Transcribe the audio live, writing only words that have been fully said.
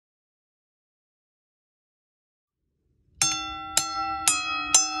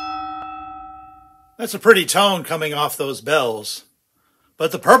That's a pretty tone coming off those bells.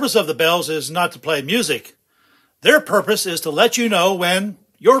 But the purpose of the bells is not to play music. Their purpose is to let you know when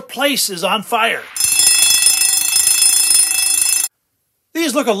your place is on fire.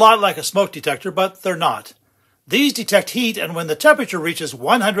 These look a lot like a smoke detector, but they're not. These detect heat, and when the temperature reaches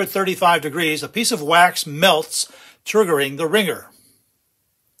 135 degrees, a piece of wax melts, triggering the ringer.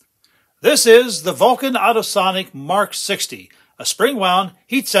 This is the Vulcan Autosonic Mark 60, a spring-wound,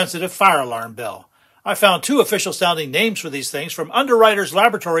 heat-sensitive fire alarm bell. I found two official-sounding names for these things from Underwriters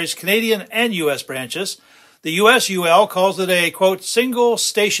Laboratories' Canadian and U.S. branches. The U.S. UL calls it a, quote,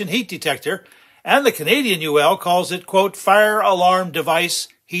 single-station heat detector, and the Canadian UL calls it, quote, fire alarm device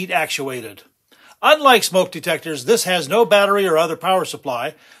heat actuated. Unlike smoke detectors, this has no battery or other power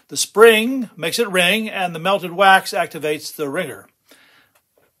supply. The spring makes it ring, and the melted wax activates the ringer.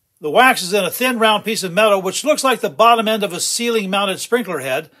 The wax is in a thin, round piece of metal, which looks like the bottom end of a ceiling-mounted sprinkler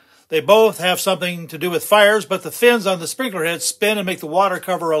head. They both have something to do with fires, but the fins on the sprinkler head spin and make the water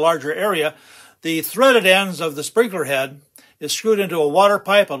cover a larger area. The threaded ends of the sprinkler head is screwed into a water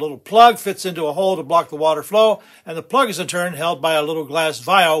pipe. A little plug fits into a hole to block the water flow, and the plug is in turn held by a little glass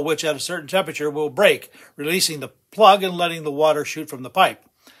vial, which at a certain temperature will break, releasing the plug and letting the water shoot from the pipe.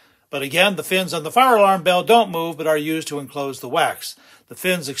 But again, the fins on the fire alarm bell don't move, but are used to enclose the wax. The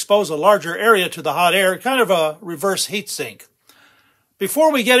fins expose a larger area to the hot air, kind of a reverse heat sink.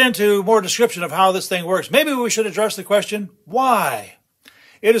 Before we get into more description of how this thing works, maybe we should address the question, why?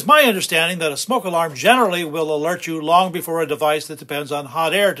 It is my understanding that a smoke alarm generally will alert you long before a device that depends on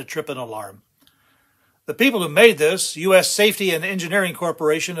hot air to trip an alarm. The people who made this, U.S. Safety and Engineering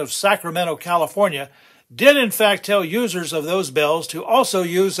Corporation of Sacramento, California, did in fact tell users of those bells to also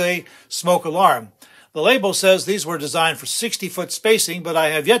use a smoke alarm. The label says these were designed for 60-foot spacing, but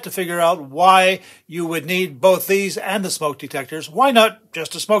I have yet to figure out why you would need both these and the smoke detectors. Why not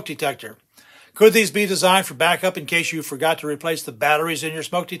just a smoke detector? Could these be designed for backup in case you forgot to replace the batteries in your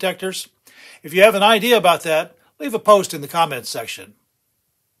smoke detectors? If you have an idea about that, leave a post in the comments section.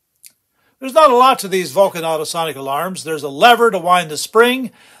 There's not a lot to these Vulcan Autosonic alarms. There's a lever to wind the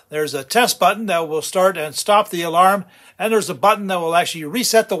spring, there's a test button that will start and stop the alarm, and there's a button that will actually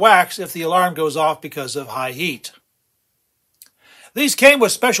reset the wax if the alarm goes off because of high heat. These came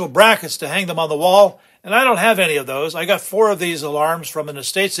with special brackets to hang them on the wall, and I don't have any of those. I got 4 of these alarms from an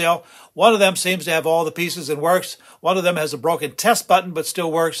estate sale. One of them seems to have all the pieces and works. One of them has a broken test button but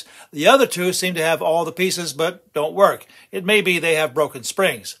still works. The other 2 seem to have all the pieces but don't work. It may be they have broken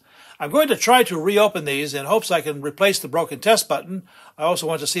springs. I'm going to try to reopen these in hopes I can replace the broken test button. I also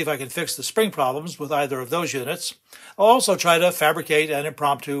want to see if I can fix the spring problems with either of those units. I'll also try to fabricate an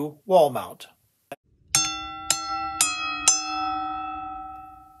impromptu wall mount.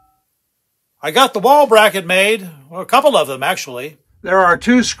 I got the wall bracket made, well, a couple of them actually. There are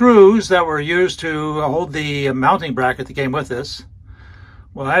 2 screws that were used to hold the mounting bracket that came with this.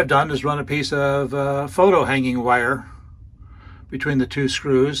 What I've done is run a piece of photo hanging wire between the 2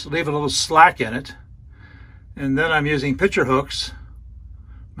 screws, leave a little slack in it, and then I'm using picture hooks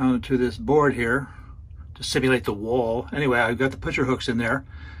mounted to this board here to simulate the wall. Anyway, I've got the picture hooks in there,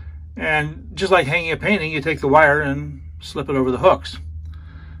 and just like hanging a painting, you take the wire and slip it over the hooks.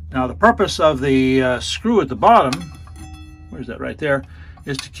 Now the purpose of the screw at the bottom, where's that, right there,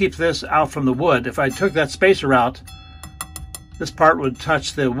 is to keep this out from the wood. If I took that spacer out, this part would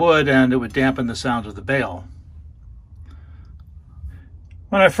touch the wood and it would dampen the sound of the bell.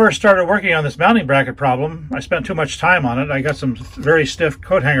 When I first started working on this mounting bracket problem, I spent too much time on it. I got some very stiff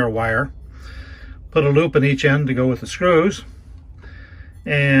coat hanger wire, put a loop in each end to go with the screws,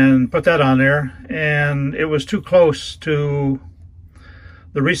 and put that on there, and it was too close to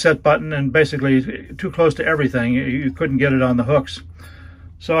the reset button and basically too close to everything. You couldn't get it on the hooks.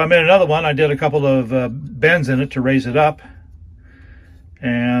 So I made another one. I did a couple of bends in it to raise it up,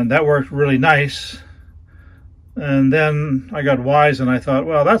 and that worked really nice. And then I got wise and I thought,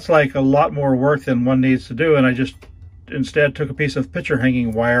 well, that's like a lot more work than one needs to do, and I just instead took a piece of picture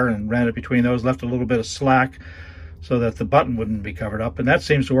hanging wire and ran it between those, left a little bit of slack so that the button wouldn't be covered up, and that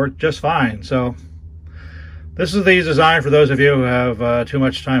seems to work just fine. So this is the design for those of you who have too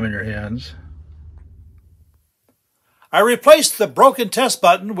much time in your hands. I replaced the broken test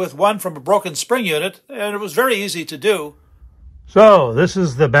button with one from a broken spring unit, and it was very easy to do. So this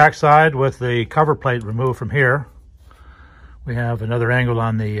is the back side with the cover plate removed from here. We have another angle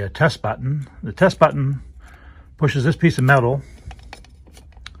on the test button. The test button pushes this piece of metal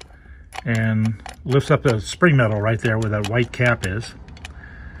and lifts up the spring metal right there where that white cap is.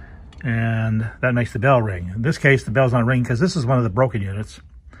 And that makes the bell ring. In this case, the bell's not ringing because this is one of the broken units.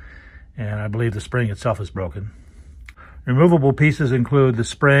 And I believe the spring itself is broken. Removable pieces include the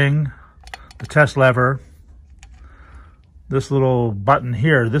spring, the test lever. This little button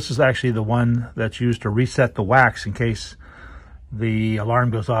here, this is actually the one that's used to reset the wax in case the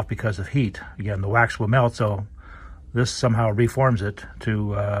alarm goes off because of heat. Again, the wax will melt, so this somehow reforms it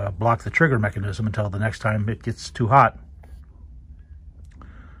to block the trigger mechanism until the next time it gets too hot.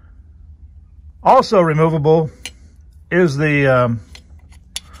 Also removable is the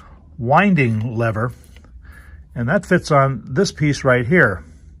winding lever, and that fits on this piece right here.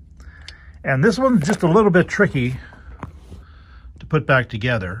 And this one's just a little bit tricky to put back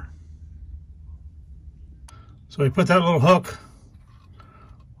together. So we put that little hook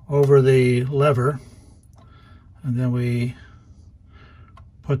over the lever, and then we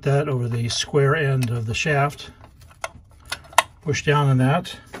put that over the square end of the shaft, push down on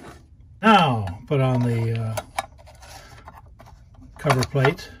that. Now put on the cover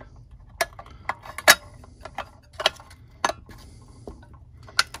plate.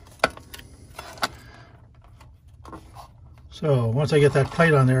 So once I get that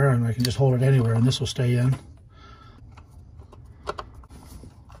plate on there, and I can just hold it anywhere, and this will stay in.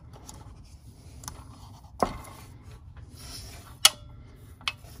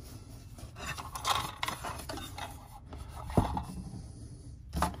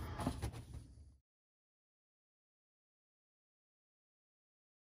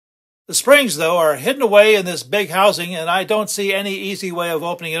 The springs, though, are hidden away in this big housing, and I don't see any easy way of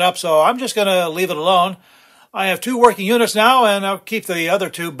opening it up, so I'm just going to leave it alone. I have 2 working units now, and I'll keep the other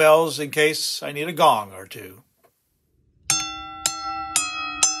 2 bells in case I need a gong or 2.